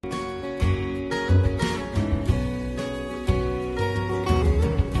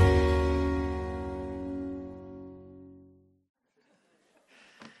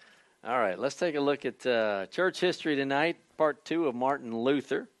All right, let's take a look at church history tonight, part 2 of Martin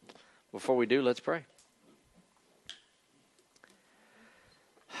Luther. Before we do, let's pray.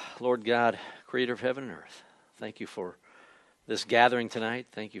 Lord God, creator of heaven and earth, thank you for this gathering tonight.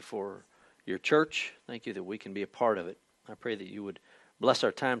 Thank you for your church. Thank you that we can be a part of it. I pray that you would bless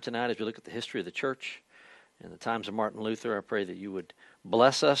our time tonight as we look at the history of the church and the times of Martin Luther. I pray that you would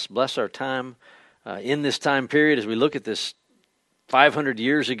bless us, bless our time in this time period as we look at this 500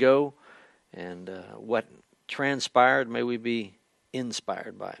 years ago, and what transpired. May we be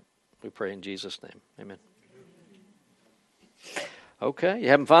inspired by it. We pray in Jesus' name. Amen. Okay, you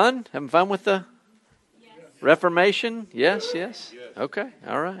having fun? Having fun with the Reformation? Yes. Okay,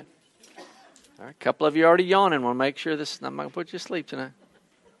 all right. All right, a couple of you already yawning. Want to make sure this. I'm not going to put you to sleep tonight.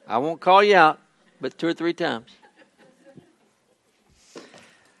 I won't call you out, but 2 or 3 times.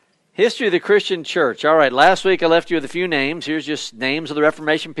 History of the Christian church. All right, last week I left you with a few names. Here's just names of the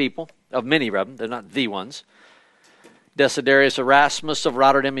Reformation people, of many of them. They're not the ones. Desiderius Erasmus of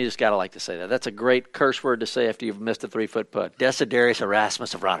Rotterdam. You just got to like to say that. That's a great curse word to say after you've missed a 3-foot putt. Desiderius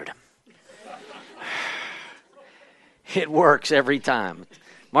Erasmus of Rotterdam. It works every time.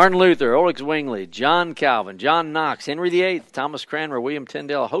 Martin Luther, Ulrich Zwingli, John Calvin, John Knox, Henry VIII, Thomas Cranmer, William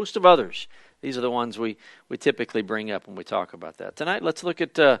Tyndale, a host of others. These are the ones we typically bring up when we talk about that. Tonight, let's look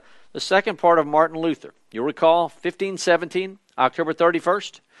at the second part of Martin Luther. You'll recall 1517, October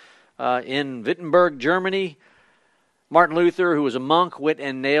 31st, in Wittenberg, Germany, Martin Luther, who was a monk, went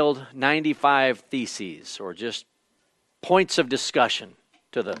and nailed 95 theses, or just points of discussion,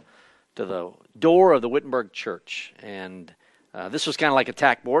 to the door of the Wittenberg church. And this was kind of like a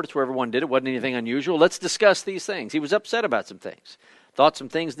tack board. It's where everyone did it. It wasn't anything unusual. Let's discuss these things. He was upset about some things. Thought some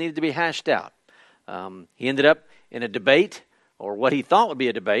things needed to be hashed out. He ended up in a debate, or what he thought would be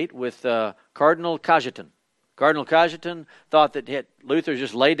a debate, with Cardinal Cajetan. Cardinal Cajetan thought that Luther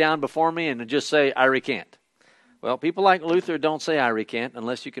just lay down before me and just say, I recant. Well, people like Luther don't say I recant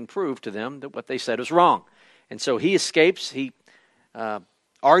unless you can prove to them that what they said was wrong. And so he escapes. He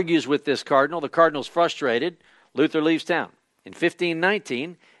argues with this cardinal. The cardinal's frustrated. Luther leaves town. In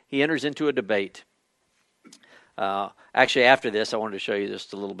 1519, he enters into a debate. Actually, after this, I wanted to show you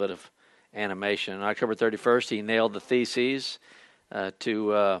just a little bit of animation. On October 31st, he nailed the theses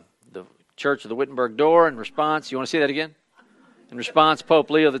to the church of the Wittenberg door. In response, you want to see that again? In response, Pope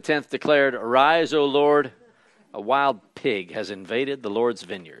Leo X declared, Arise, O Lord, a wild pig has invaded the Lord's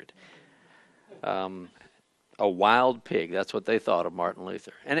vineyard. A wild pig, that's what they thought of Martin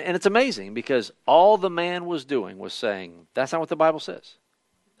Luther. And it's amazing because all the man was doing was saying, that's not what the Bible says.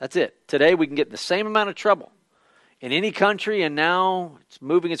 That's it. Today we can get the same amount of trouble in any country, and now it's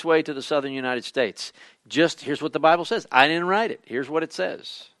moving its way to the southern United States. Just here's what the Bible says. I didn't write it. Here's what it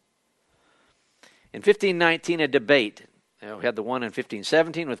says. In 1519, a debate. We had the one in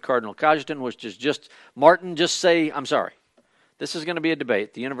 1517 with Cardinal Cajetan, which is just, Martin, just say, I'm sorry. This is going to be a debate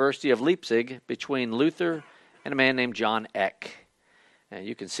at the University of Leipzig between Luther and a man named John Eck. And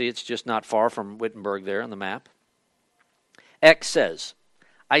you can see it's just not far from Wittenberg there on the map. Eck says,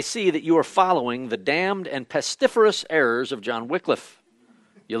 I see that you are following the damned and pestiferous errors of John Wycliffe.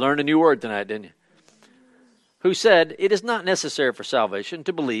 You learned a new word tonight, didn't you? Who said, it is not necessary for salvation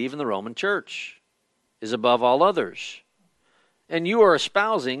to believe in the Roman Church, is above all others. And you are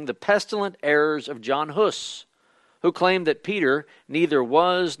espousing the pestilent errors of John Hus, who claimed that Peter neither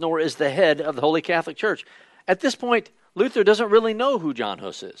was nor is the head of the Holy Catholic Church. At this point, Luther doesn't really know who John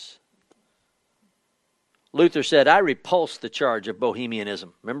Hus is. Luther said, I repulse the charge of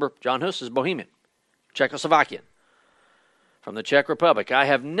Bohemianism. Remember, John Hus is Bohemian, Czechoslovakian, from the Czech Republic. I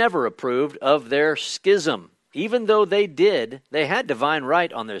have never approved of their schism. Even though they had divine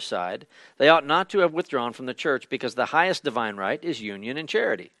right on their side, they ought not to have withdrawn from the church because the highest divine right is union and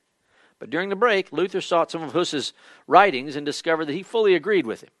charity. But during the break, Luther sought some of Hus's writings and discovered that he fully agreed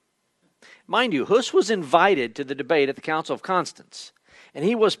with him. Mind you, Hus was invited to the debate at the Council of Constance, and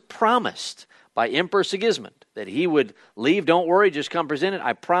he was promised by Emperor Sigismund that he would leave. Don't worry, just come present it.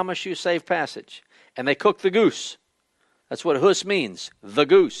 I promise you safe passage. And they cooked the goose. That's what Hus means, the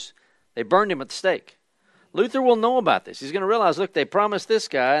goose. They burned him at the stake. Luther will know about this. He's going to realize, look, they promised this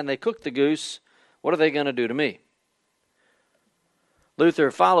guy and they cooked the goose. What are they going to do to me? Luther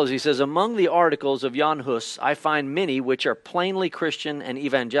follows. He says, among the articles of Jan Hus, I find many which are plainly Christian and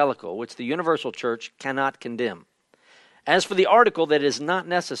evangelical, which the universal church cannot condemn. As for the article that it is not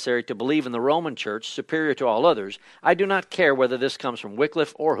necessary to believe in the Roman Church superior to all others, I do not care whether this comes from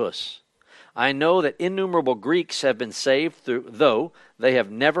Wycliffe or Hus. I know that innumerable Greeks have been saved, though they have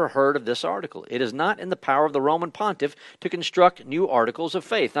never heard of this article. It is not in the power of the Roman pontiff to construct new articles of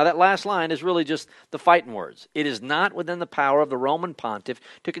faith. Now, that last line is really just the fighting words. It is not within the power of the Roman pontiff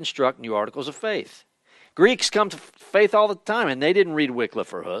to construct new articles of faith. Greeks come to faith all the time, and they didn't read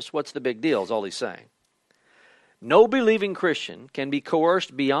Wycliffe or Huss. What's the big deal is all he's saying. No believing Christian can be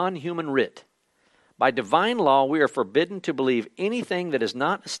coerced beyond human writ. By divine law, we are forbidden to believe anything that is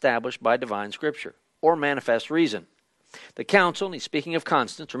not established by divine scripture or manifest reason. The council, and he's speaking of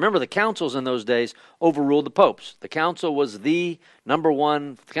Constance, remember the councils in those days overruled the popes. The council was the number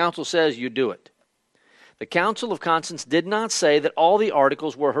one. The council says you do it. The Council of Constance did not say that all the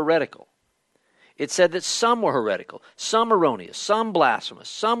articles were heretical. It said that some were heretical, some erroneous, some blasphemous,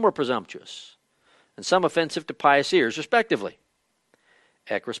 some were presumptuous, and some offensive to pious ears, respectively.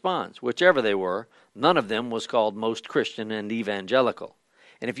 Eck responds, whichever they were, none of them was called most Christian and evangelical.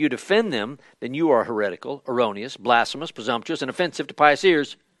 And if you defend them, then you are heretical, erroneous, blasphemous, presumptuous, and offensive to pious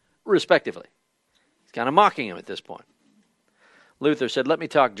ears, respectively. He's kind of mocking him at this point. Luther said, let me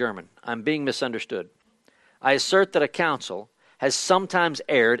talk German. I'm being misunderstood. I assert that a council has sometimes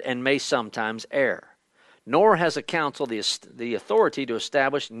erred and may sometimes err. Nor has a council the authority to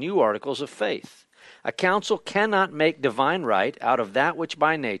establish new articles of faith. A council cannot make divine right out of that which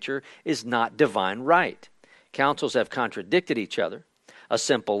by nature is not divine right. Councils have contradicted each other. A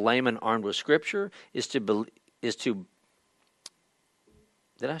simple layman armed with Scripture is to be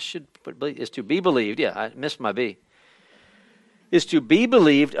believed. Yeah, I missed my B. Is to be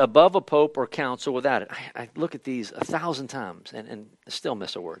believed above a pope or council without it. I look at these 1,000 times and still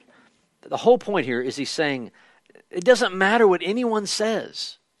miss a word. The whole point here is he's saying it doesn't matter what anyone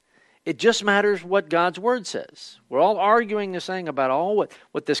says. It just matters what God's Word says. We're all arguing this thing about all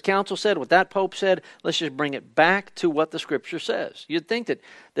what this council said, what that pope said. Let's just bring it back to what the Scripture says. You'd think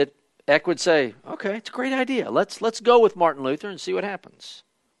that Eck would say, okay, it's a great idea. Let's go with Martin Luther and see what happens.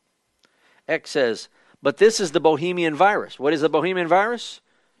 Eck says, but this is the Bohemian virus. What is the Bohemian virus?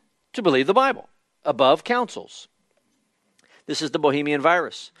 To believe the Bible above councils. This is the Bohemian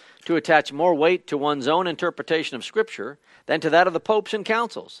virus, to attach more weight to one's own interpretation of Scripture than to that of the popes and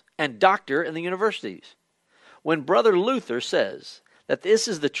councils and doctor in the universities. When Brother Luther says that this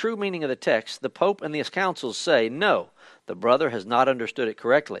is the true meaning of the text, the pope and the councils say, no, the brother has not understood it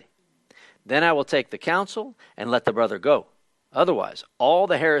correctly. Then I will take the counsel and let the brother go. Otherwise, all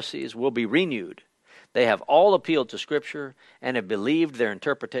the heresies will be renewed. They have all appealed to Scripture and have believed their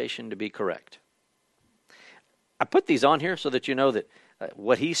interpretation to be correct. I put these on here so that you know that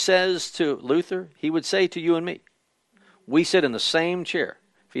what he says to Luther, he would say to you and me. We sit in the same chair.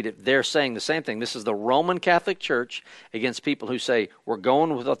 They're saying the same thing. This is the Roman Catholic Church against people who say, we're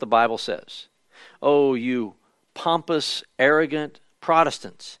going with what the Bible says. Oh, you pompous, arrogant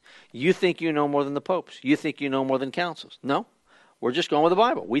Protestants. You think you know more than the popes. You think you know more than councils. No, we're just going with the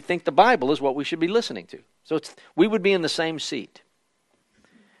Bible. We think the Bible is what we should be listening to. So we would be in the same seat.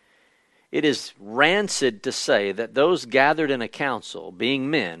 It is rancid to say that those gathered in a council, being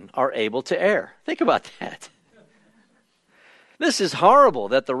men, are able to err. Think about that. This is horrible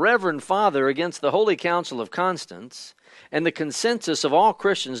that the Reverend Father against the Holy Council of Constance and the consensus of all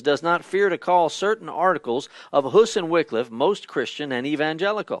Christians does not fear to call certain articles of Huss and Wycliffe most Christian and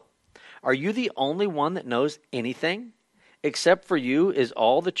evangelical. Are you the only one that knows anything? Except for you, is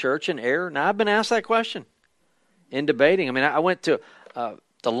all the church in error? Now, I've been asked that question in debating. I mean, I went to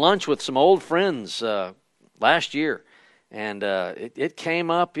lunch with some old friends last year, and it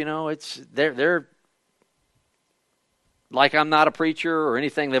came up. You know, they're like I'm not a preacher or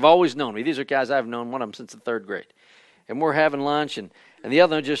anything. They've always known me. These are guys I've known, one of them since the third grade, and we're having lunch, and the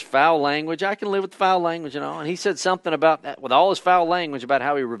other one just foul language. I can live with foul language, you know. And he said something about that with all his foul language about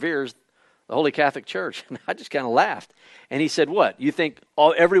how he reveres the Holy Catholic Church, and I just kind of laughed. And he said, "What? You think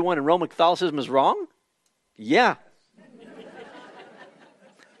everyone in Roman Catholicism is wrong?" Yeah.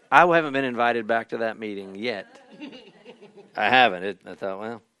 I haven't been invited back to that meeting yet. I haven't. I thought,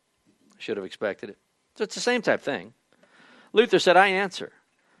 well, I should have expected it. So it's the same type thing. Luther said, I answer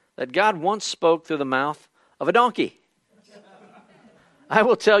that God once spoke through the mouth of a donkey. I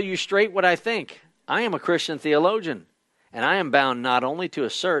will tell you straight what I think. I am a Christian theologian, and I am bound not only to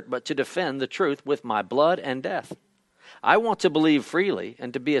assert, but to defend the truth with my blood and death. I want to believe freely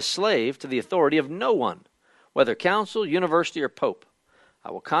and to be a slave to the authority of no one, whether council, university, or pope. I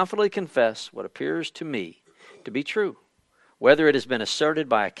will confidently confess what appears to me to be true, whether it has been asserted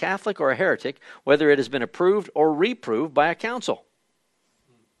by a Catholic or a heretic, whether it has been approved or reproved by a council.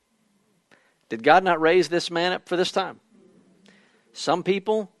 Did God not raise this man up for this time? Some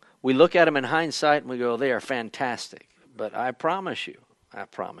people, we look at them in hindsight and we go, they are fantastic. But I promise you, I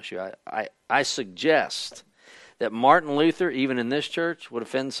promise you. I suggest that Martin Luther, even in this church, would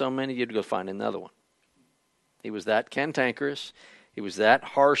offend so many, you'd go find another one. He was that cantankerous. He was that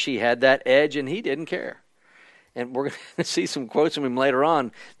harsh. He had that edge, and he didn't care. And we're going to see some quotes from him later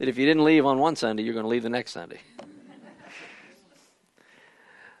on that if you didn't leave on one Sunday, you're going to leave the next Sunday.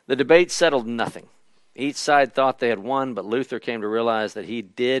 The debate settled nothing. Each side thought they had won, but Luther came to realize that he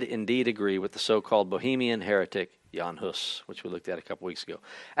did indeed agree with the so-called Bohemian heretic Jan Hus, which we looked at a couple weeks ago.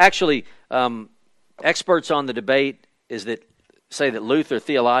 Actually, experts on the debate say that Luther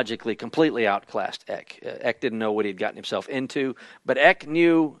theologically completely outclassed Eck. Eck didn't know what he'd gotten himself into, but Eck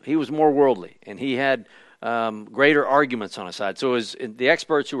knew he was more worldly, and he had greater arguments on his side. So the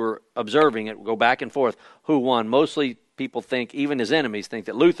experts who were observing it go back and forth who won. Mostly people think, even his enemies think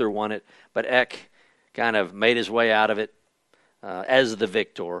that Luther won it, but Eck kind of made his way out of it as the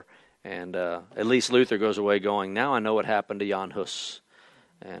victor. And at least Luther goes away going, now I know what happened to Jan Hus,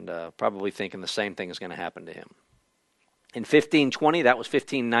 and probably thinking the same thing is going to happen to him. In 1520, that was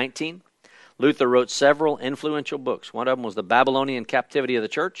 1519, Luther wrote several influential books. One of them was The Babylonian Captivity of the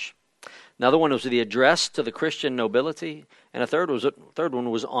Church. Another one was The Address to the Christian Nobility. And a third one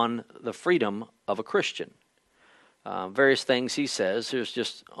was on the freedom of a Christian. Various things he says. Here's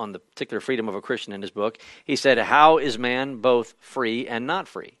just on the particular freedom of a Christian in his book. He said, how is man both free and not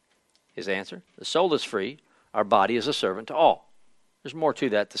free? His answer, the soul is free, our body is a servant to all. There's more to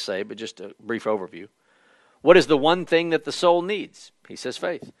that to say, but just a brief overview. What is the one thing that the soul needs? He says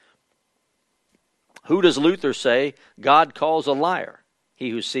faith. Who does Luther say God calls a liar?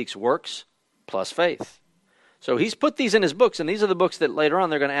 He who seeks works plus faith. So he's put these in his books, and these are the books that later on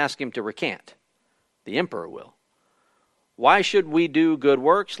they're going to ask him to recant. The emperor will. Why should we do good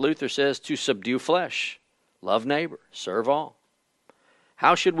works? Luther says to subdue flesh, love neighbor, serve all.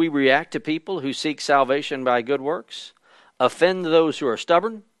 How should we react to people who seek salvation by good works? Offend those who are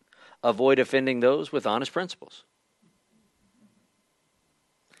stubborn. Avoid offending those with honest principles.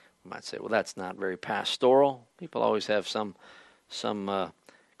 You might say, well, that's not very pastoral. People always have some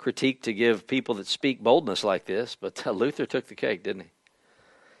critique to give people that speak boldness like this, but Luther took the cake, didn't he?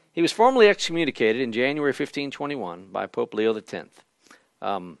 He was formally excommunicated in January 1521 by Pope Leo X.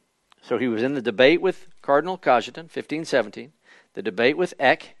 So he was in the debate with Cardinal Cajetan, 1517, the debate with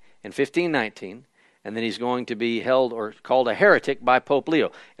Eck in 1519, and then he's going to be held or called a heretic by Pope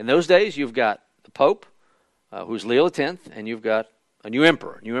Leo. In those days, you've got the Pope, who's Leo X, and you've got a new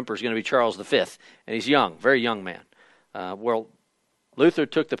emperor. New emperor is going to be Charles V, and he's young, very young man. Well, Luther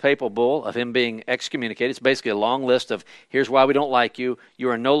took the papal bull of him being excommunicated. It's basically a long list of, here's why we don't like you. You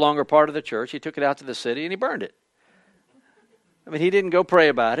are no longer part of the church. He took it out to the city, and he burned it. I mean, he didn't go pray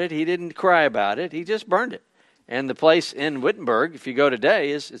about it. He didn't cry about it. He just burned it. And the place in Wittenberg, if you go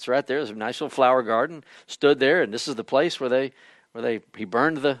today, it's right there. There's a nice little flower garden, stood there, and this is the place where he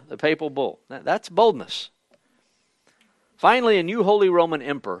burned the papal bull. That's boldness. Finally, a new Holy Roman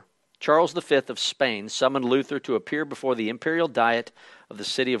Emperor, Charles V of Spain, summoned Luther to appear before the imperial diet of the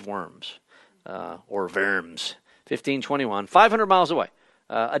city of Worms, or Worms, 1521, 500 miles away.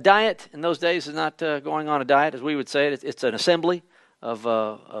 A diet in those days is not going on a diet, as we would say it. It's an assembly of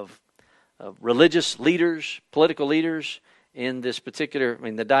religious leaders, political leaders in this particular,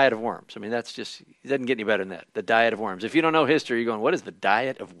 the Diet of Worms. That's just, it doesn't get any better than that, the Diet of Worms. If you don't know history, you're going, what is the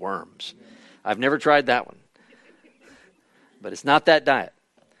Diet of Worms? I've never tried that one. But it's not that diet.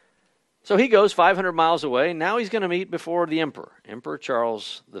 So he goes 500 miles away, and now he's going to meet before the emperor, Emperor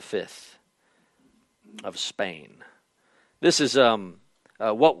Charles V of Spain. This is,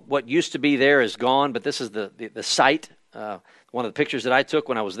 what used to be there is gone, but this is the site, one of the pictures that I took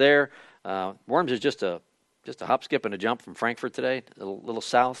when I was there. Worms is just a hop, skip, and a jump from Frankfurt today, a little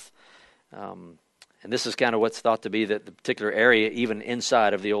south. And this is kind of what's thought to be the particular area, even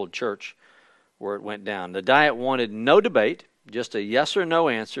inside of the old church where it went down. The Diet wanted no debate, just a yes or no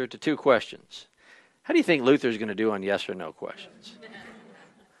answer to two questions. How do you think Luther's going to do on yes or no questions?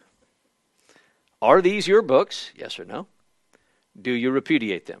 Are these your books? Yes or no? Do you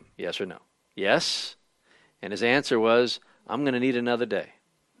repudiate them? Yes or no? Yes. And his answer was, I'm going to need another day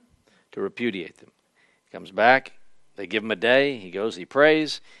to repudiate them. He comes back. They give him a day. He goes, he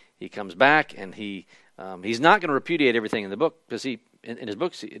prays. He comes back, and he's not going to repudiate everything in the book because in his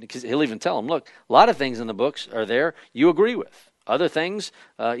books, because he'll even tell them, look, a lot of things in the books are there you agree with. Other things,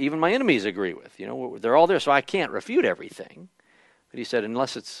 even my enemies agree with. They're all there, so I can't refute everything. But he said,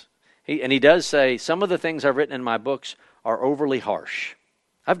 unless it's... He does say, some of the things I've written in my books are overly harsh.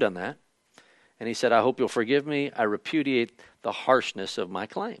 I've done that. And he said, I hope you'll forgive me. I repudiate the harshness of my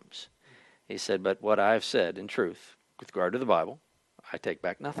claims. He said, but what I've said in truth, with regard to the Bible, I take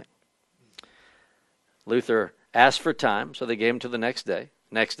back nothing. Luther asked for time, so they gave him till the next day.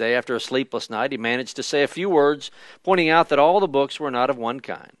 Next day, after a sleepless night, he managed to say a few words, pointing out that all the books were not of one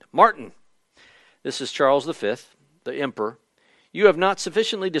kind. Martin, this is Charles V, the emperor, you have not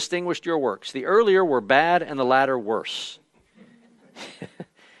sufficiently distinguished your works. The earlier were bad and the latter worse.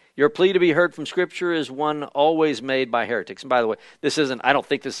 Your plea to be heard from Scripture is one always made by heretics. And by the way, I don't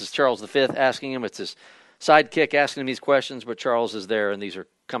think this is Charles V asking him. It's his sidekick asking him these questions, but Charles is there, and these are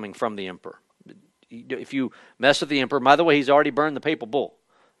coming from the emperor. If you mess with the emperor, by the way, he's already burned the papal bull.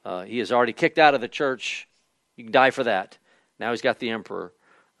 He is already kicked out of the church. You can die for that. Now he's got the emperor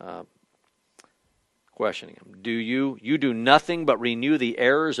questioning him. You do nothing but renew the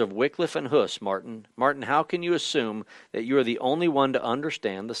errors of Wycliffe and Huss, Martin. Martin, how can you assume that you are the only one to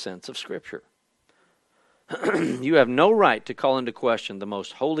understand the sense of Scripture? You have no right to call into question the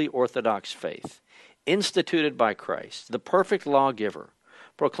most holy Orthodox faith, instituted by Christ, the perfect lawgiver,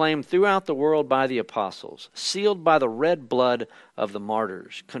 proclaimed throughout the world by the apostles, sealed by the red blood of the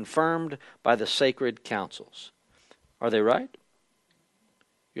martyrs, confirmed by the sacred councils. Are they right?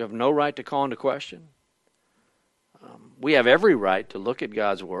 You have no right to call into question. We have every right to look at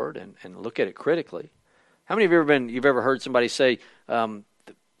God's Word and look at it critically. How many of you've ever heard somebody say,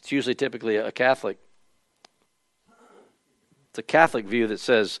 it's usually typically a Catholic, it's a Catholic view that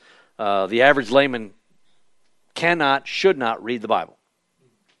says the average layman should not read the Bible.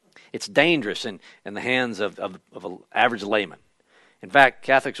 It's dangerous in the hands of an average layman. In fact,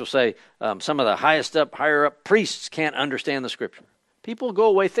 Catholics will say some of the higher up priests can't understand the Scripture. People go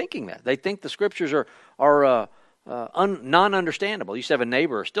away thinking that. They think the Scriptures are non-understandable. I used to have a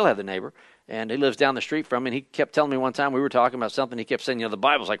neighbor, still have the neighbor, and he lives down the street from me, and he kept telling me one time, we were talking about something, he kept saying, the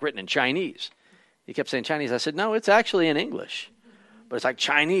Bible's like written in Chinese. He kept saying Chinese. I said, no, it's actually in English, but it's like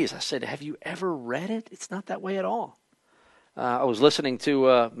Chinese. I said, have you ever read it? It's not that way at all. I was listening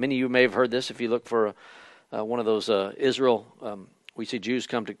to, many of you may have heard this, if you look for one of those Israel, we see Jews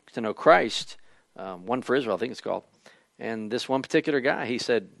come to know Christ, One for Israel, I think it's called. And this one particular guy, he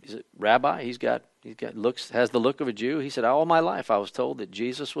said, Rabbi, has the look of a Jew. He said, all my life I was told that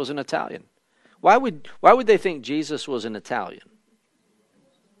Jesus was an Italian. Why would they think Jesus was an Italian?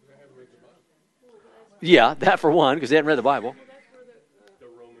 Yeah, that for one, because they hadn't read the Bible.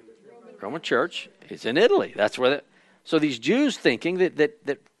 Roman Church. It's in Italy. That's where. So these Jews thinking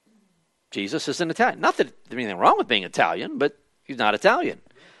that Jesus is an Italian. Not that there's anything wrong with being Italian, but he's not Italian.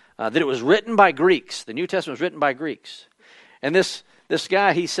 That it was written by Greeks. The New Testament was written by Greeks. And this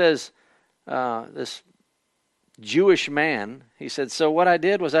guy, he says, this Jewish man, he said, so what I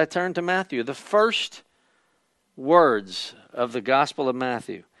did was I turned to Matthew. The first words of the Gospel of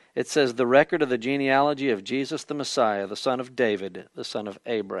Matthew. It says, the record of the genealogy of Jesus the Messiah, the son of David, the son of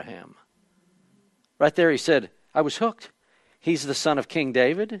Abraham. Right there he said, I was hooked. He's the son of King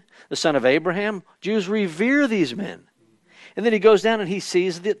David, the son of Abraham. Jews revere these men. And then he goes down and he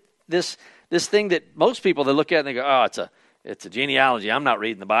sees this thing that most people, they look at and they go, oh, it's a genealogy. I'm not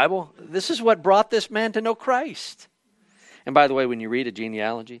reading the Bible. This is what brought this man to know Christ. And by the way, when you read a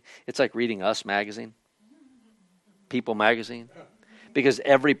genealogy, it's like reading Us magazine, People magazine, because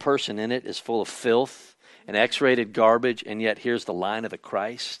every person in it is full of filth and X-rated garbage, and yet here's the line of the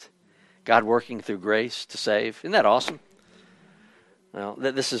Christ, God working through grace to save. Isn't that awesome? Well,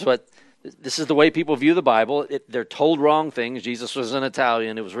 this is the way people view the Bible. They're told wrong things. Jesus was an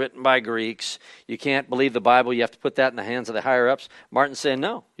Italian. It was written by Greeks. You can't believe the Bible. You have to put that in the hands of the higher-ups. Martin's saying,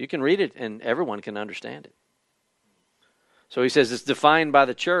 no, you can read it, and everyone can understand it. So he says it's defined by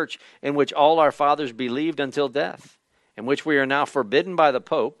the church, in which all our fathers believed until death, in which we are now forbidden by the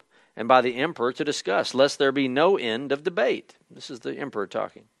Pope and by the Emperor to discuss, lest there be no end of debate. This is the Emperor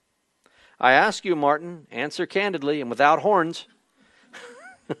talking. I ask you, Martin, answer candidly and without horns.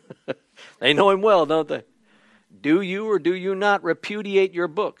 They know him well, don't they? Do you or do you not repudiate your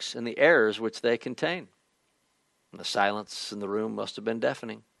books and the errors which they contain? And the silence in the room must have been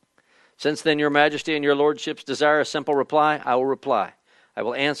deafening. Since then your majesty and your lordships desire a simple reply, I will reply. I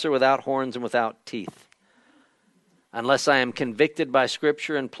will answer without horns and without teeth. Unless I am convicted by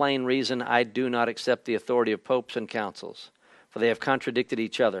Scripture and plain reason, I do not accept the authority of popes and councils, for they have contradicted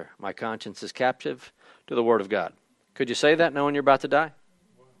each other. My conscience is captive to the Word of God. Could you say that knowing you're about to die?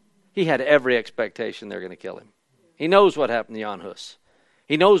 He had every expectation they're going to kill him. He knows what happened to Jan Hus.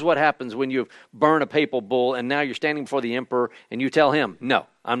 He knows what happens when you burn a papal bull and now you're standing before the emperor and you tell him, no,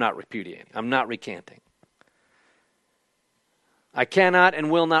 I'm not repudiating. I'm not recanting. I cannot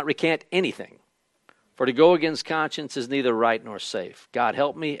and will not recant anything. For to go against conscience is neither right nor safe. God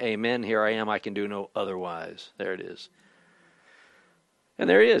help me. Amen. Here I am. I can do no otherwise. There it is. And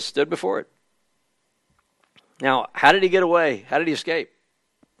there he is, stood before it. Now, how did he get away? How did he escape?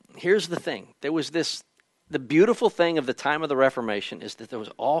 Here's the thing. There was this the beautiful thing of the time of the Reformation is that there was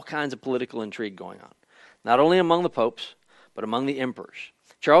all kinds of political intrigue going on, not only among the popes, but among the emperors.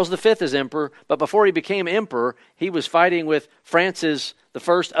 Charles V is emperor, but before he became emperor, he was fighting with Francis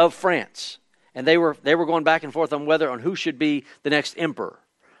I of France. And they were going back and forth on who should be the next emperor.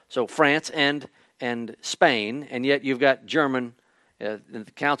 So France and Spain, and yet you've got German. The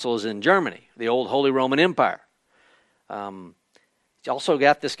council is in Germany, the old Holy Roman Empire. You also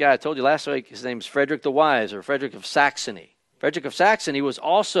got this guy I told you last week. His name's Frederick the Wise, or Frederick of Saxony. Frederick of Saxony was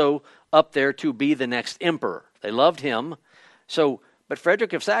also up there to be the next emperor. They loved him. But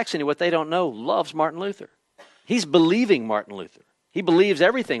Frederick of Saxony, what they don't know, loves Martin Luther. He's believing Martin Luther. He believes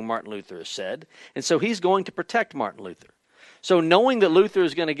everything Martin Luther has said, and so he's going to protect Martin Luther. So knowing that Luther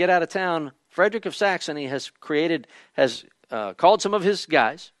is going to get out of town, Frederick of Saxony has called some of his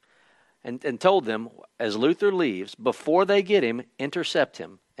guys and told them, as Luther leaves, before they get him, intercept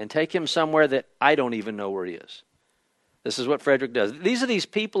him and take him somewhere that I don't even know where he is. This is what Frederick does. These are these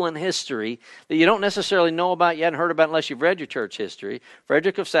people in history that you don't necessarily know about, you hadn't heard about unless you've read your church history.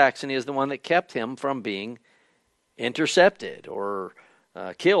 Frederick of Saxony is the one that kept him from being intercepted or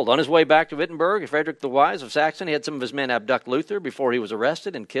killed. On his way back to Wittenberg, Frederick the Wise of Saxony had some of his men abduct Luther before he was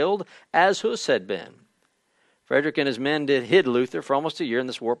arrested and killed, as Huss had been. Frederick and his men hid Luther for almost a year in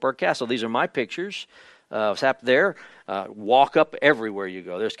this Wartburg Castle. These are my pictures. What's happened there? Walk up everywhere you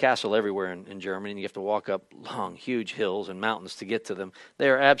go. There's castle everywhere in Germany, and you have to walk up long, huge hills and mountains to get to them. They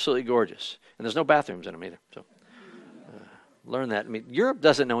are absolutely gorgeous, and there's no bathrooms in them either. So learn that. I mean, Europe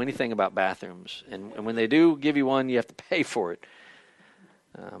doesn't know anything about bathrooms, and when they do give you one, you have to pay for it.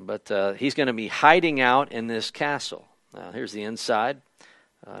 But he's going to be hiding out in this castle. Here's the inside.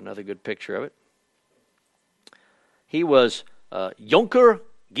 Another good picture of it. He was Junker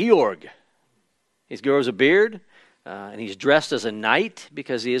Georg. He grows a beard, and he's dressed as a knight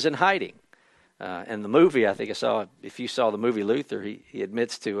because he is in hiding. In the movie, I think I saw, if you saw the movie Luther, he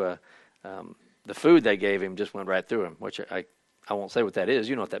admits to the food they gave him just went right through him, which I won't say what that is.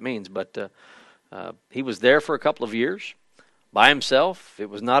 You know what that means. But he was there for a couple of years by himself. It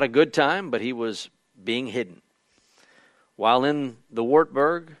was not a good time, but he was being hidden. While in the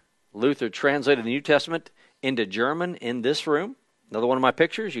Wartburg, Luther translated the New Testament into German in this room. Another one of my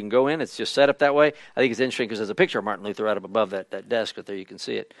pictures. You can go in. It's just set up that way. I think it's interesting because there's a picture of Martin Luther right up above that desk, but there you can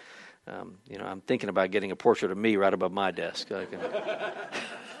see it. I'm thinking about getting a portrait of me right above my desk.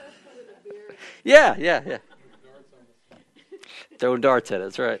 Yeah. Throwing darts at it.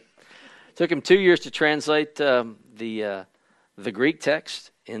 That's right. It took him 2 years to translate the Greek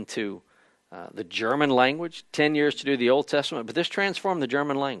text into the German language. 10 years to do the Old Testament. But this transformed the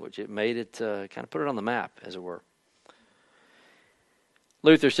German language. It made it kind of put it on the map, as it were.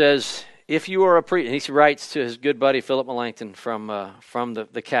 Luther says, if you are a preacher, and he writes to his good buddy Philip Melanchthon from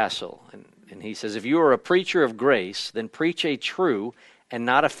the castle, and he says, if you are a preacher of grace, then preach a true and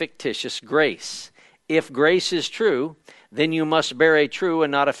not a fictitious grace. If grace is true, then you must bear a true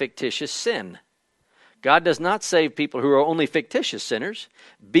and not a fictitious sin. God does not save people who are only fictitious sinners.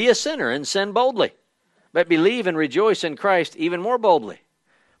 Be a sinner and sin boldly, but believe and rejoice in Christ even more boldly,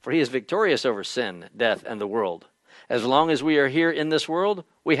 for he is victorious over sin, death, and the world. As long as we are here in this world,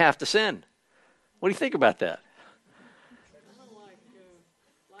 we have to sin. What do you think about that?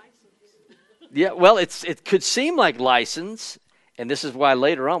 Yeah, well, it could seem like license, and this is why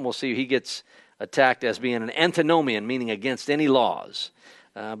later on we'll see he gets attacked as being an antinomian, meaning against any laws.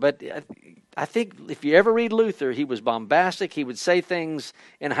 But I think if you ever read Luther, he was bombastic. He would say things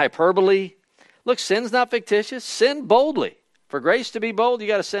in hyperbole. Look, sin's not fictitious. Sin boldly. For grace to be bold, you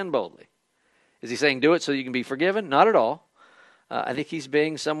got to sin boldly. Is he saying do it so you can be forgiven? Not at all. I think he's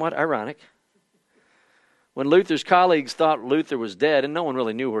being somewhat ironic. When Luther's colleagues thought Luther was dead, and no one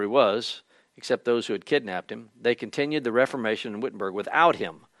really knew where he was, except those who had kidnapped him, they continued the Reformation in Wittenberg without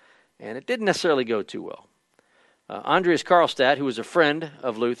him. And it didn't necessarily go too well. Andreas Karlstadt, who was a friend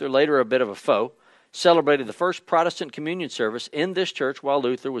of Luther, later a bit of a foe, celebrated the first Protestant communion service in this church while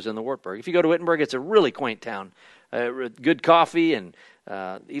Luther was in the Wartburg. If you go to Wittenberg, it's a really quaint town. Good coffee and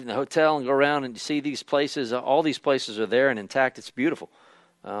even the hotel, and go around and see these places. All these places are there and intact. It's beautiful.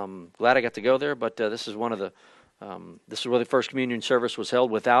 Glad I got to go there, but this is where the first communion service was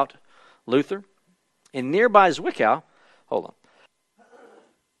held without Luther. In nearby Zwickau,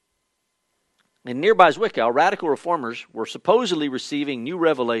 radical reformers were supposedly receiving new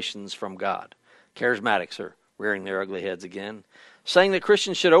revelations from God. Charismatics are rearing their ugly heads again, saying that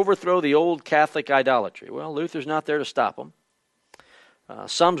Christians should overthrow the old Catholic idolatry. Well, Luther's not there to stop them.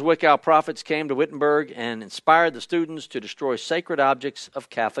 Some Zwickau prophets came to Wittenberg and inspired the students to destroy sacred objects of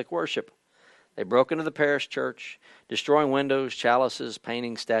Catholic worship. They broke into the parish church, destroying windows, chalices,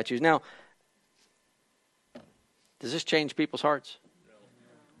 paintings, statues. Now, Does this change people's hearts?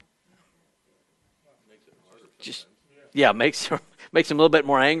 Just, yeah, makes them a little bit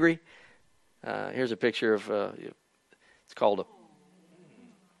more angry. Here's a picture of, it's called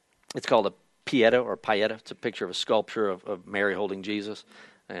a pieta or pieta. It's a picture of a sculpture of Mary holding Jesus.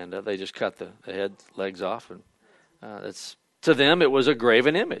 And they just cut the head, legs off. And to them, it was a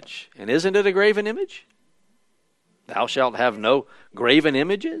graven image. And isn't it a graven image? Thou shalt have no graven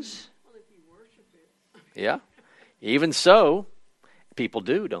images. Yeah. Even so, people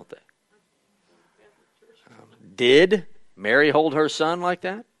do, don't they? Did Mary hold her son like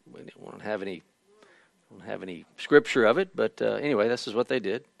that? We don't have any scripture of it, but anyway, this is what they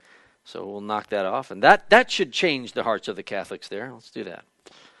did. So we'll knock that off, and that should change the hearts of the Catholics there. Let's do that.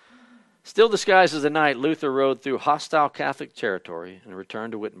 Still disguised as a knight, Luther rode through hostile Catholic territory and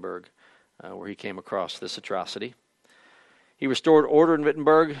returned to Wittenberg, where he came across this atrocity. He restored order in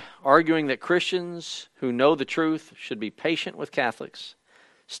Wittenberg, arguing that Christians who know the truth should be patient with Catholics,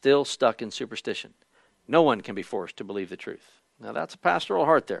 still stuck in superstition. No one can be forced to believe the truth. Now that's a pastoral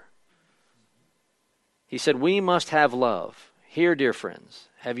heart there. He said, we must have love. Here, dear friends,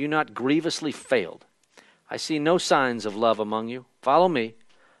 have you not grievously failed? I see no signs of love among you. Follow me.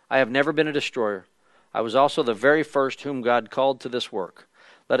 I have never been a destroyer. I was also the very first whom God called to this work.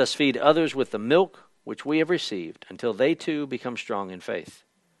 Let us feed others with the milk which we have received until they too become strong in faith.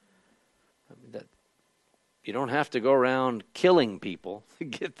 You don't have to go around killing people to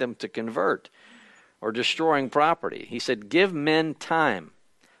get them to convert or destroying property. He said, give men time.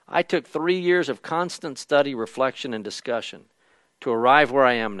 I took 3 years of constant study, reflection, and discussion to arrive where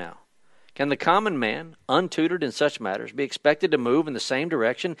I am now. Can the common man, untutored in such matters, be expected to move in the same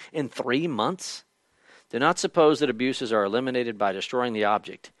direction in 3 months? Do not suppose that abuses are eliminated by destroying the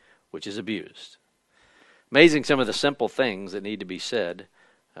object which is abused. Amazing some of the simple things that need to be said,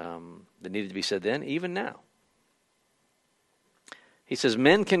 that needed to be said then, even now. He says,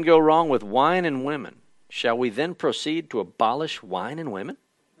 men can go wrong with wine and women. Shall we then proceed to abolish wine and women?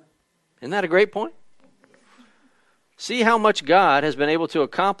 Isn't that a great point? See how much God has been able to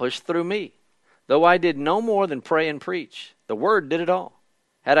accomplish through me. Though I did no more than pray and preach, the Word did it all.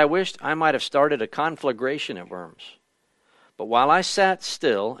 Had I wished, I might have started a conflagration at Worms. But while I sat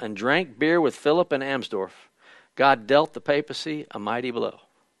still and drank beer with Philip and Amsdorf, God dealt the papacy a mighty blow.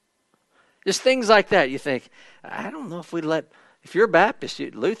 Just things like that. You think, I don't know if you're a Baptist,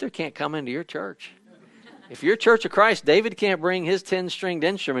 Luther can't come into your church. If you're Church of Christ, David can't bring his 10-stringed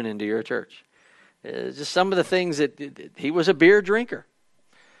instrument into your church. Just some of the things that he was a beer drinker.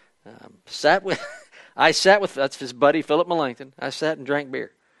 I sat with, that's his buddy Philip Melanchthon. I sat and drank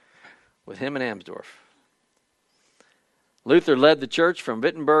beer with him and Amsdorf. Luther led the church from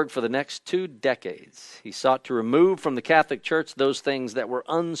Wittenberg for the next 2 decades. He sought to remove from the Catholic Church those things that were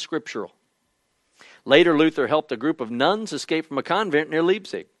unscriptural. Later, Luther helped a group of nuns escape from a convent near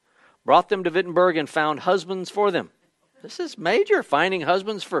Leipzig, brought them to Wittenberg, and found husbands for them. This is major, finding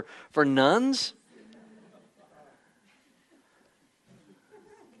husbands for nuns.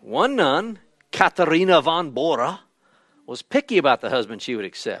 One nun, Katharina von Bora, was picky about the husband she would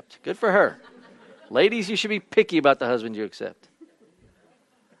accept. Good for her. Ladies, you should be picky about the husband you accept.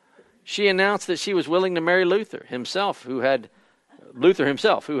 She announced that she was willing to marry Luther himself, who had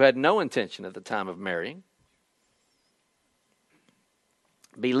no intention at the time of marrying.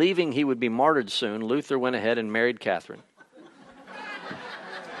 Believing he would be martyred soon, Luther went ahead and married Catherine.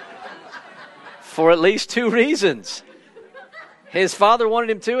 For at least 2 reasons. His father wanted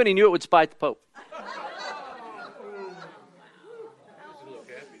him to, and he knew it would spite the Pope.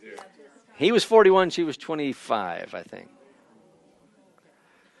 He was 41, she was 25, I think.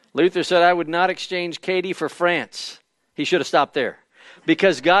 Luther said, I would not exchange Katie for France. He should have stopped there.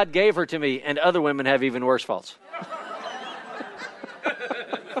 Because God gave her to me, and other women have even worse faults.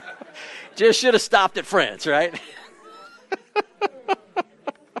 Just should have stopped at France, right?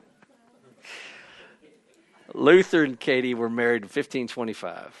 Luther and Katie were married in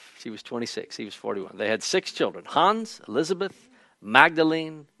 1525. She was 26. He was 41. They had 6 children. Hans, Elizabeth,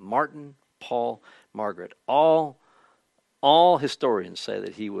 Magdalene, Martin, Paul, Margaret. All historians say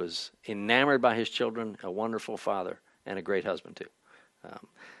that he was enamored by his children, a wonderful father, and a great husband too.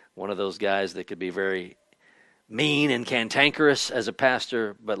 One of those guys that could be very mean and cantankerous as a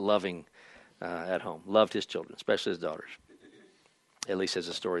pastor, but loving at home. Loved his children, especially his daughters. At least as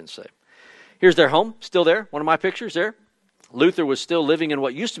historians say. Here's their home, still there. One of my pictures there. Luther was still living in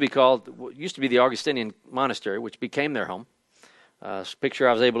what used to be the Augustinian monastery, which became their home. Picture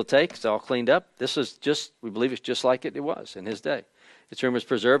I was able to take. It's all cleaned up. This is we believe it's just like it was in his day. Its room is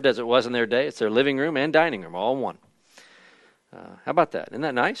preserved as it was in their day. It's their living room and dining room, all in one. How about that? Isn't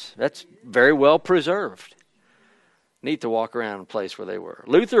that nice? That's very well preserved. Neat to walk around a place where they were.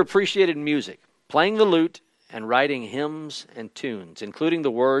 Luther appreciated music, playing the lute and writing hymns and tunes, including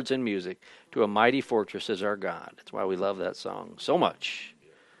the words and music to A Mighty Fortress Is Our God. That's why we love that song so much.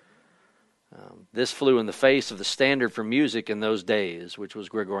 This flew in the face of the standard for music in those days, which was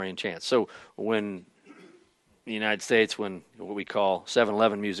Gregorian chants. So when the United States, when what we call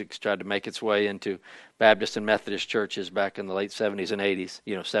 7/11 music tried to make its way into Baptist and Methodist churches back in the late 70s and 80s,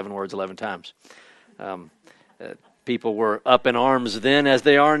 7 words 11 times, people were up in arms then as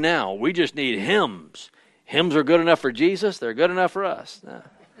they are now. We just need hymns. Hymns are good enough for Jesus. They're good enough for us. No,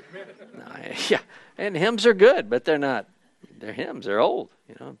 yeah, and hymns are good, but they're not. They're hymns. They're old.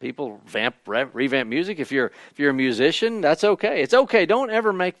 People revamp music. If you're a musician, that's okay. It's okay. Don't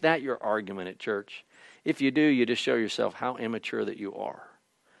ever make that your argument at church. If you do, you just show yourself how immature that you are.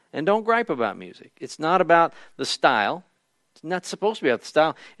 And don't gripe about music. It's not about the style. It's not supposed to be about the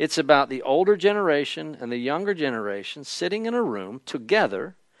style. It's about the older generation and the younger generation sitting in a room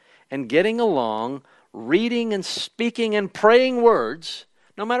together and getting along, reading and speaking and praying words,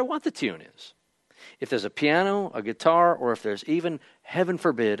 no matter what the tune is. If there's a piano, a guitar, or if there's even, heaven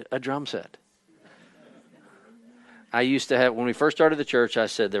forbid, a drum set. I used to have, when we first started the church, I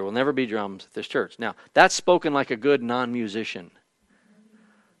said there will never be drums at this church. Now, that's spoken like a good non-musician.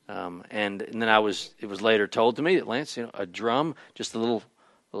 And then it was later told to me that, Lance, a drum, just a little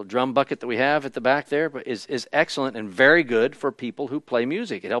drum bucket that we have at the back there, but is excellent and very good for people who play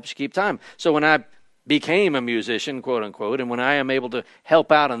music. It helps you keep time. So when I became a musician, quote unquote, and when I am able to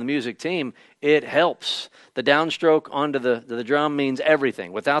help out on the music team, it helps. The downstroke onto the drum means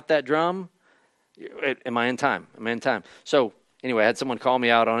everything. Without that drum, am I in time? I'm in time. So anyway, I had someone call me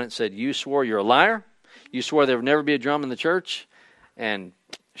out on it and said, "You swore you're a liar. You swore there would never be a drum in the church, and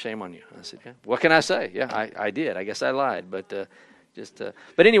shame on you." I said, "Yeah, what can I say? Yeah, I did. I guess I lied, but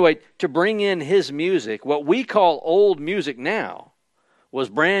but anyway, to bring in his music, what we call old music now, was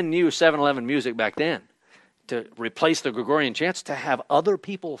brand new 7/11 music back then. To replace the Gregorian chants, to have other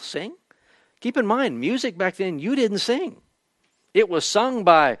people sing. Keep in mind, music back then, you didn't sing. It was sung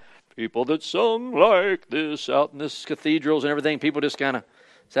by people that sung like this out in this cathedrals and everything. People just kind of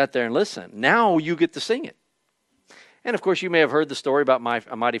sat there and listened. Now you get to sing it. And of course, you may have heard the story about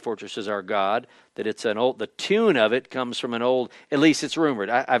A Mighty Fortress Is Our God, that it's the tune of it comes from an old, at least it's rumored.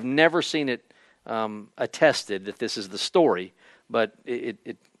 I've never seen it attested that this is the story, but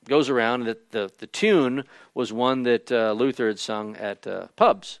it goes around that the tune was one that Luther had sung at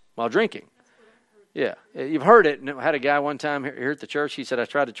pubs while drinking. Yeah, you've heard it. And I had a guy one time here at the church. He said, I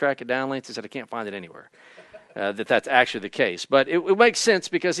tried to track it down, Lance. He said, I can't find it anywhere. That's actually the case. But it makes sense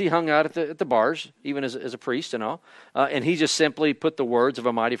because he hung out at the bars, even as a priest and all. And he just simply put the words of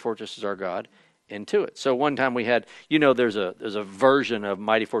A Mighty Fortress Is Our God into it. So one time we had, there's a version of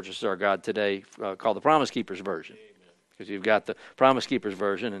Mighty Fortress Is Our God today called the Promise Keepers version. Because you've got the Promise Keepers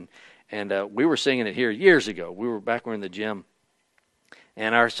version. And we were singing it here years ago. We were in the gym.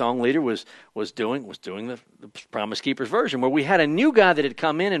 And our song leader was doing the Promise Keepers version, where we had a new guy that had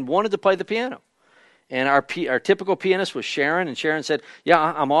come in and wanted to play the piano. And our typical pianist was Sharon, and Sharon said, "Yeah,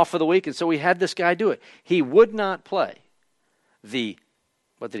 I'm off for the week." And so we had this guy do it. He would not play the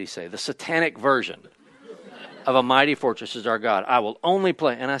satanic version of A Mighty Fortress Is Our God. I will only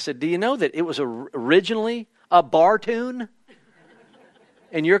play. And I said, "Do you know that it was originally a bar tune?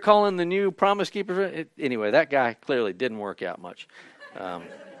 And you're calling the new Promise Keeper?" Anyway, that guy clearly didn't work out much.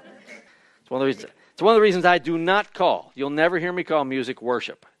 It's one of the reasons I do not call. You'll never hear me call music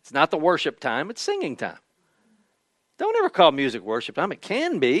worship. It's not the worship time, it's singing time. Don't ever call music worship time. It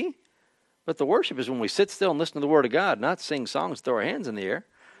can be, but the worship is when we sit still and listen to the Word of God, not sing songs, throw our hands in the air.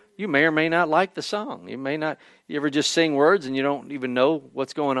 You may or may not like the song. You ever just sing words and you don't even know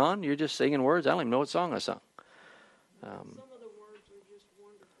what's going on? You're just singing words. I don't even know what song I sung. Some of the words are just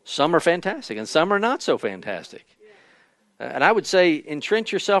wonderful. Some are fantastic, and some are not so fantastic. And I would say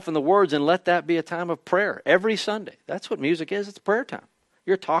entrench yourself in the words and let that be a time of prayer every Sunday. That's what music is. It's prayer time.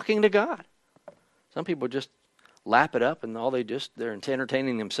 You're talking to God. Some people just lap it up and they're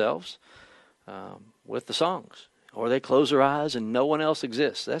entertaining themselves with the songs. Or they close their eyes and no one else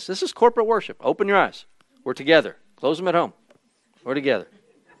exists. This is corporate worship. Open your eyes. We're together. Close them at home. We're together.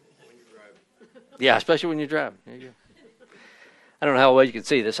 Yeah, especially when you're driving. There you go. I don't know how well you can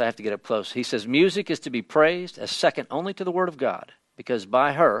see this. I have to get up close. He says, music is to be praised as second only to the Word of God, because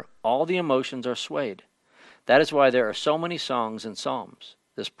by her all the emotions are swayed. That is why there are so many songs and psalms.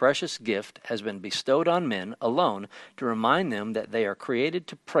 This precious gift has been bestowed on men alone to remind them that they are created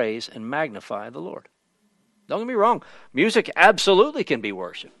to praise and magnify the Lord. Don't get me wrong. Music absolutely can be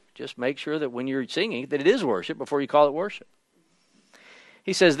worship. Just make sure that when you're singing that it is worship before you call it worship.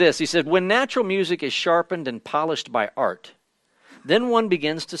 He says this, he said, when natural music is sharpened and polished by art, then one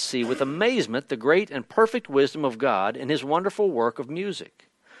begins to see with amazement the great and perfect wisdom of God in his wonderful work of music,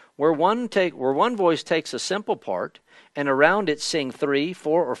 where one voice takes a simple part, and around it sing 3,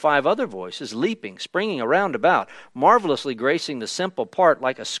 4, or 5 other voices, leaping, springing around about, marvelously gracing the simple part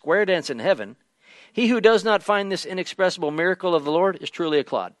like a square dance in heaven. He who does not find this inexpressible miracle of the Lord is truly a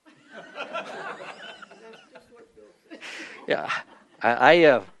clod. Yeah,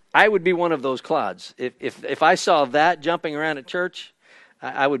 I would be one of those clods. If I saw that jumping around at church,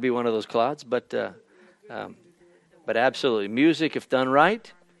 I would be one of those clods. But absolutely, music, if done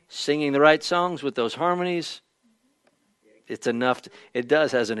right, singing the right songs with those harmonies, it's enough. It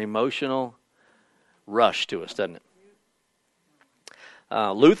has an emotional rush to us, doesn't it?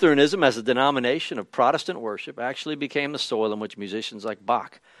 Lutheranism, as a denomination of Protestant worship, actually became the soil in which musicians like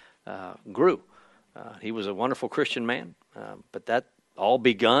Bach grew. He was a wonderful Christian man, but that all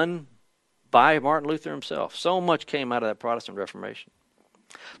begun by Martin Luther himself. So much came out of that Protestant Reformation.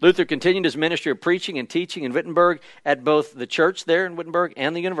 Luther continued his ministry of preaching and teaching in Wittenberg at both the church there in Wittenberg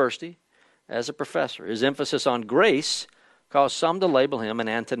and the university as a professor. His emphasis on grace caused some to label him an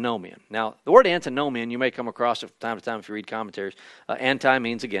antinomian. Now, the word antinomian, you may come across it from time to time if you read commentaries. Anti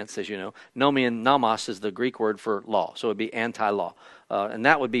means against, as you know. Nomian, nomos, is the Greek word for law, so it would be anti-law. And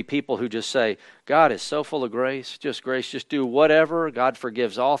that would be people who just say, God is so full of grace, just do whatever. God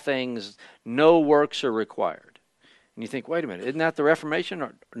forgives all things. No works are required. And you think, wait a minute, isn't that the Reformation?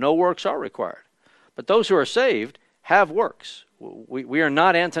 No works are required. But those who are saved have works. We are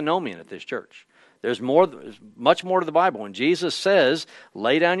not antinomian at this church. There's much more to the Bible. When Jesus says,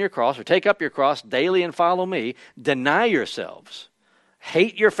 lay down your cross or take up your cross daily and follow me, deny yourselves,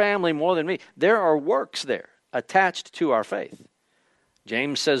 hate your family more than me. There are works there attached to our faith.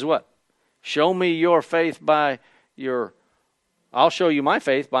 James says what? Show me your faith I'll show you my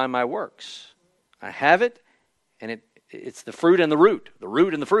faith by my works. I have it, and it's the fruit and the root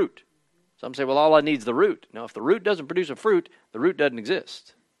and the fruit. Some say, well, all I need is the root. No, if the root doesn't produce a fruit, the root doesn't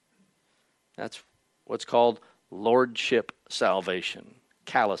exist. That's what's called lordship salvation,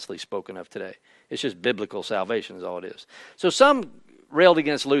 callously spoken of today. It's just biblical salvation is all it is. So some railed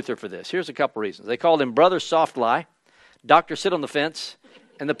against Luther for this. Here's a couple reasons. They called him Brother Soft Lie, Dr. Sit on the Fence,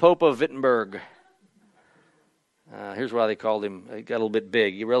 and the Pope of Wittenberg. Here's why they called him. He got a little bit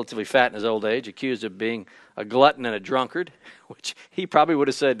big. He was relatively fat in his old age, accused of being a glutton and a drunkard, which he probably would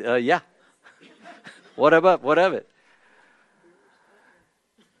have said, yeah. What of it?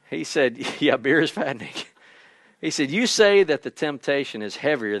 He said, yeah, beer is fattening. He said, you say that the temptation is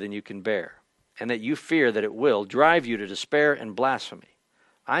heavier than you can bear, and that you fear that it will drive you to despair and blasphemy.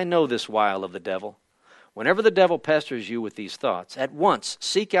 I know this wile of the devil. Whenever the devil pesters you with these thoughts, at once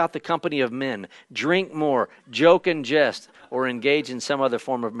seek out the company of men, drink more, joke and jest, or engage in some other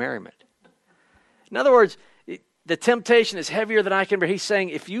form of merriment. In other words, the temptation is heavier than I can bear. He's saying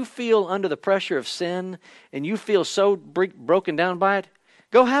if you feel under the pressure of sin and you feel so broken down by it,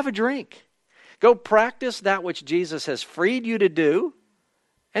 go have a drink. Go practice that which Jesus has freed you to do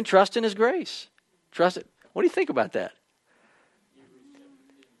and trust in his grace. Trust it. What do you think about that?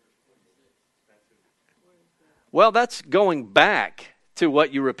 Well, that's going back to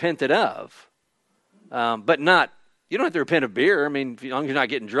what you repented of, but not, you don't have to repent of beer. I mean, as long as you're not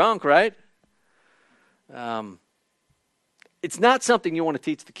getting drunk, right? It's not something you want to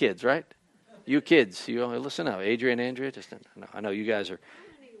teach the kids, right? You kids, you listen now. Adrian, Andrea, I know you guys are.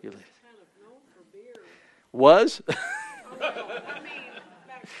 Was?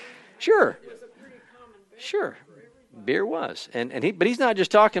 Sure. Sure. Beer was. But he's not just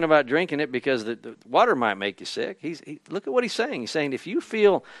talking about drinking it because the water might make you sick. Look at what he's saying. He's saying if you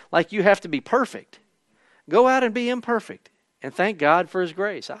feel like you have to be perfect, go out and be imperfect and thank God for his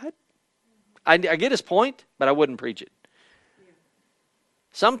grace. I get his point, but I wouldn't preach it.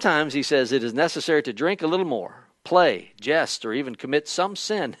 Sometimes, he says, it is necessary to drink a little more, play, jest, or even commit some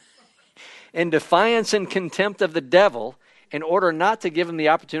sin in defiance and contempt of the devil in order not to give him the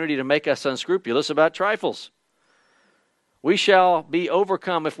opportunity to make us unscrupulous about trifles. We shall be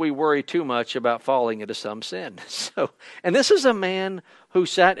overcome if we worry too much about falling into some sin. And this is a man who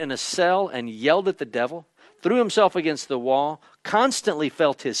sat in a cell and yelled at the devil, threw himself against the wall, constantly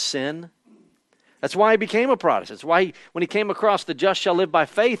felt his sin. That's why he became a Protestant. That's why when he came across the just shall live by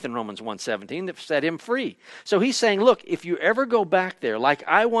faith in Romans 1:17, that set him free. So he's saying, look, if you ever go back there like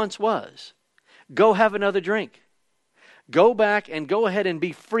I once was, go have another drink. Go back and go ahead and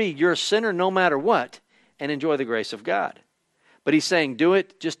be free. You're a sinner no matter what, and enjoy the grace of God. But he's saying do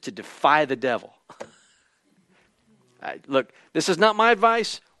it just to defy the devil. Look, this is not my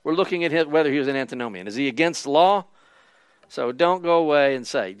advice. We're looking at whether he was an antinomian. Is he against law? So don't go away and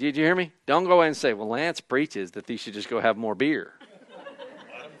say, did you hear me? Don't go away and say, well, Lance preaches that these should just go have more beer.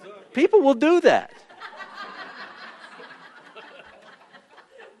 People will do that.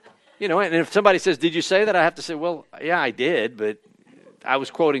 You know, and if somebody says, did you say that? I have to say, well, yeah, I did, but I was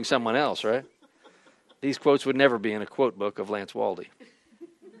quoting someone else, right? These quotes would never be in a quote book of Lance Waldy.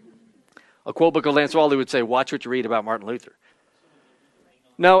 A quote book of Lance Waldy would say, watch what you read about Martin Luther.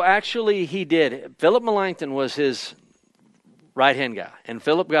 No, actually, he did. Philip Melanchthon was his right-hand guy, and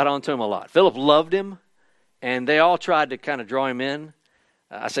Philip got onto him a lot. Philip loved him, and they all tried to kind of draw him in.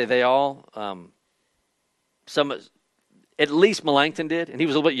 I say they all. At least Melanchthon did, and he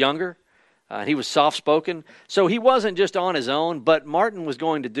was a little bit younger. He was soft-spoken. So he wasn't just on his own, but Martin was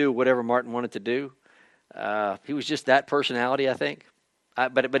going to do whatever Martin wanted to do. He was just that personality, I think.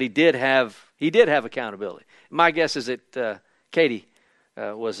 But he did have accountability. My guess is that Katie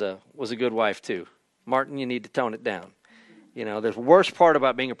was a good wife too. Martin, you need to tone it down. You know, the worst part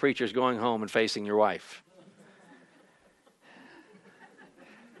about being a preacher is going home and facing your wife.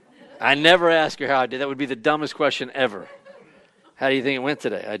 I never ask her how I did. That would be the dumbest question ever. How do you think it went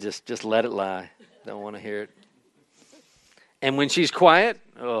today? I just let it lie. Don't want to hear it. And when she's quiet,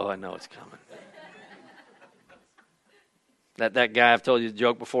 oh, I know it's coming. That guy, I've told you the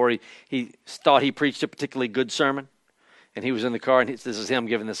joke before, he thought he preached a particularly good sermon, and he was in the car, and this is him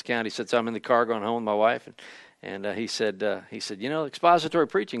giving this account. He said, so I'm in the car going home with my wife, and he said, you know, expository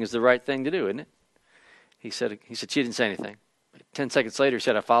preaching is the right thing to do, isn't it? He said she didn't say anything. 10 seconds later, he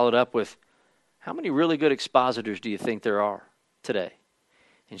said, I followed up with, how many really good expositors do you think there are today?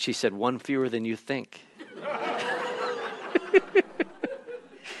 And she said, one fewer than you think.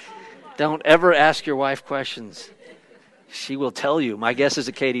 Don't ever ask your wife questions. She will tell you. My guess is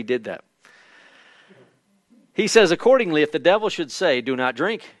that Katie did that. He says, accordingly, if the devil should say, do not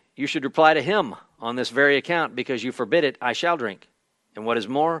drink, you should reply to him on this very account, because you forbid it, I shall drink. And what is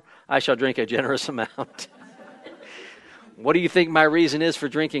more, I shall drink a generous amount. What do you think my reason is for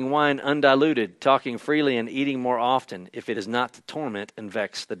drinking wine undiluted, talking freely, and eating more often, if it is not to torment and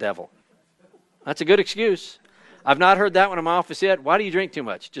vex the devil? That's a good excuse. I've not heard that one in my office yet. Why do you drink too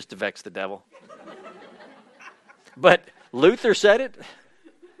much? Just to vex the devil. But Luther said it.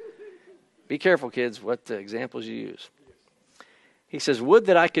 Be careful, kids, what examples you use. He says, would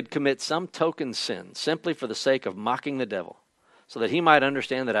that I could commit some token sin simply for the sake of mocking the devil, so that he might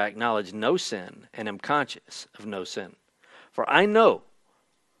understand that I acknowledge no sin and am conscious of no sin. For I know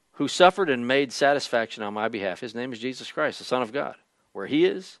who suffered and made satisfaction on my behalf. His name is Jesus Christ, the Son of God. Where he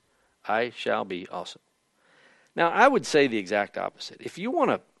is, I shall be also. Now, I would say the exact opposite. If you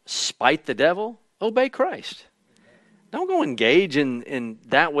want to spite the devil, obey Christ. Don't go engage in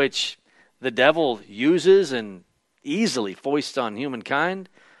that which the devil uses and easily foists on humankind.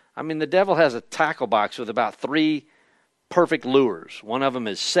 I mean, the devil has a tackle box with about 3 perfect lures. One of them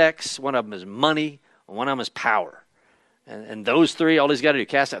is sex, one of them is money, and one of them is power. And those 3, all he's got to do,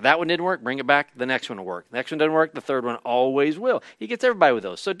 cast out. That one didn't work, bring it back, the next one will work. The next one doesn't work, the third one always will. He gets everybody with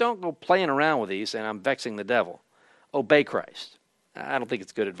those. So don't go playing around with these, and I'm vexing the devil. Obey Christ. I don't think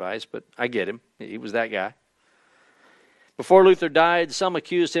it's good advice, but I get him. He was that guy. Before Luther died, some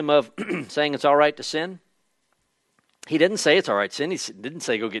accused him of saying it's all right to sin. He didn't say it's all right to sin. He didn't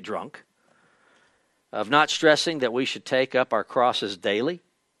say go get drunk. Of not stressing that we should take up our crosses daily,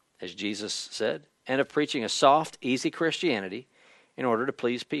 as Jesus said, and of preaching a soft, easy Christianity in order to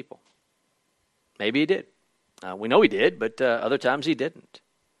please people. Maybe he did. We know he did, but other times he didn't.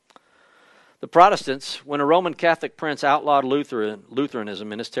 The Protestants, when a Roman Catholic prince outlawed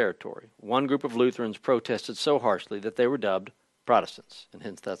Lutheranism in his territory, one group of Lutherans protested so harshly that they were dubbed Protestants, and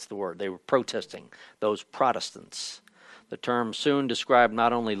hence that's the word. They were protesting those Protestants. The term soon described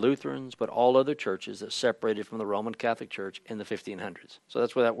not only Lutherans, but all other churches that separated from the Roman Catholic Church in the 1500s. So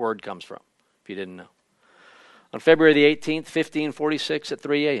that's where that word comes from, if you didn't know. On February the 18th, 1546, at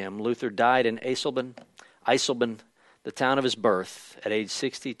 3 a.m., Luther died in Eisleben, the town of his birth, at age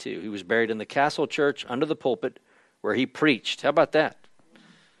 62. He was buried in the castle church under the pulpit where he preached. How about that?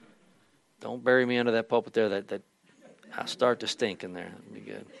 Don't bury me under that pulpit there. That I'll start to stink in there. That'd be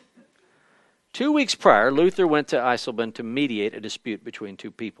good. 2 weeks prior, Luther went to Eisleben to mediate a dispute between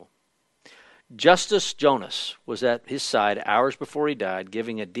 2 people. Justus Jonas was at his side hours before he died,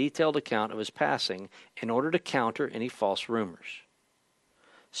 giving a detailed account of his passing in order to counter any false rumors.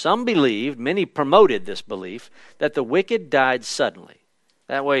 Some believed, many promoted this belief, that the wicked died suddenly.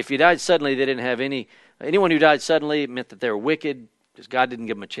 That way, if you died suddenly, they didn't have anyone who died suddenly, it meant that they were wicked because God didn't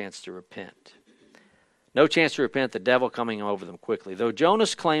give them a chance to repent. No chance to repent, the devil coming over them quickly. Though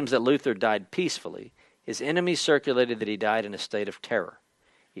Jonas claims that Luther died peacefully, his enemies circulated that he died in a state of terror,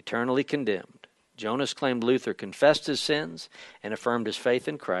 eternally condemned, Jonas claimed Luther confessed his sins and affirmed his faith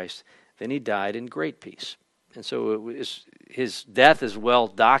in Christ. Then he died in great peace. And so his death is well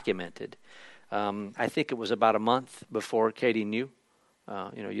documented. I think it was about a month before Katie knew.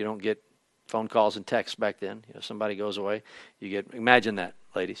 You don't get phone calls and texts back then. Somebody goes away. Imagine that,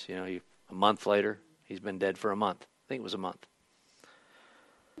 ladies. A month later, he's been dead for a month. I think it was a month.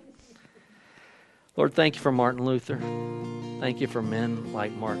 Lord, thank you for Martin Luther. Thank you for men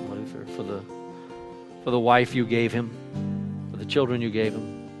like Martin Luther, for the wife you gave him, for the children you gave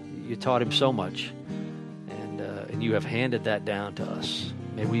him. You taught him so much, and you have handed that down to us.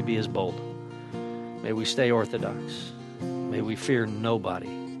 May we be as bold. May we stay orthodox. May we fear nobody,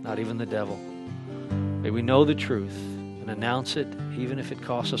 not even the devil. May we know the truth and announce it, even if it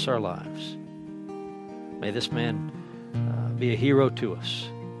costs us our lives. May this man be a hero to us.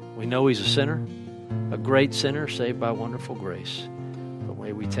 We know he's a sinner, a great sinner saved by wonderful grace. But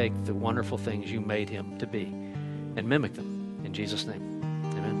may we take the wonderful things you made him to be and mimic them. In Jesus' name,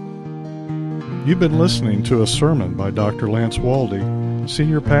 amen. You've been listening to a sermon by Dr. Lance Waldy,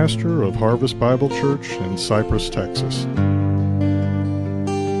 Senior Pastor of Harvest Bible Church in Cypress, Texas.